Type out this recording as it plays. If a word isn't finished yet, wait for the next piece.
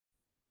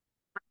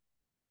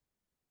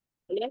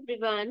Hello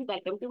everyone,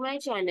 welcome to my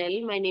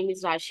channel. My name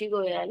is Rashi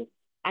Goyal,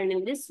 and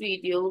in this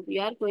video we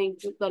are going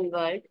to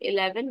convert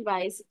 11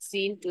 by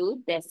 16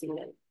 to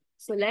decimal.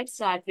 So let's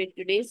start with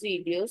today's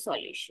video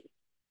solution.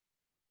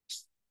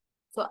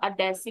 So a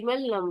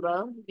decimal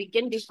number we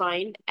can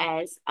define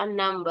as a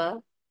number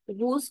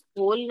whose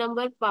whole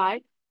number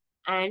part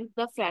and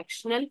the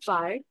fractional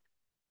part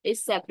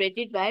is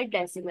separated by a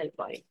decimal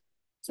point.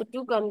 So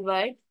to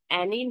convert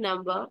any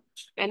number,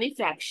 any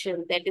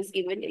fraction that is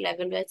given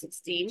 11 by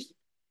 16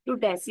 to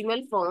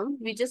decimal form,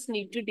 we just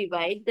need to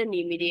divide the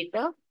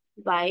numerator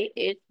by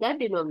the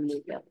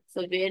denominator.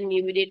 So where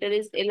numerator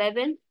is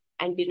 11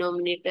 and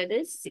denominator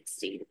is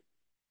 16.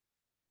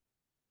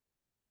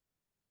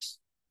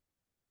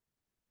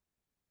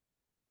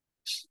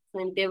 So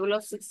in table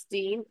of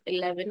 16,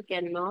 11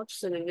 cannot.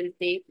 So we will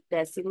take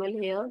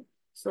decimal here.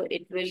 So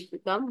it will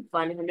become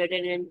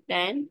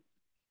 110.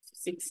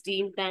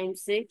 16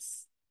 times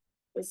 6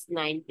 is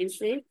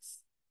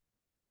 96.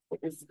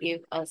 This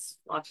give us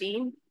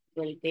 14.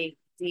 We'll take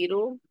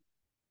 0.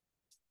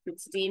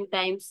 16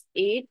 times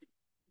 8,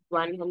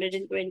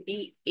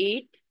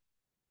 128.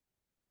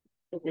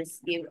 This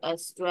give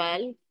us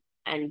 12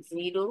 and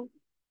 0.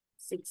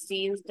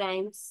 16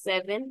 times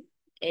 7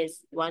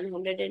 is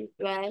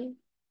 112.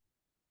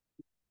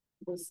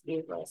 This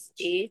give us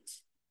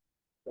 8.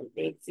 We'll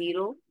take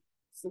 0.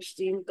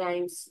 16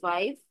 times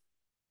 5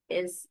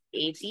 is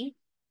 80.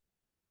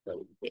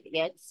 We'll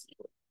get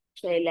 0.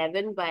 So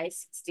 11 by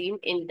 16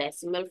 in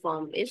decimal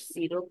form is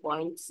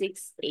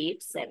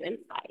 0.6875.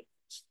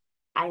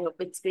 I hope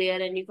it's clear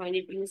and you find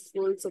it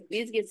useful. So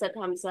please give us a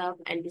thumbs up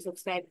and do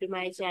subscribe to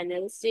my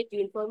channel. Stay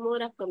tuned for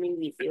more upcoming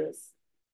videos.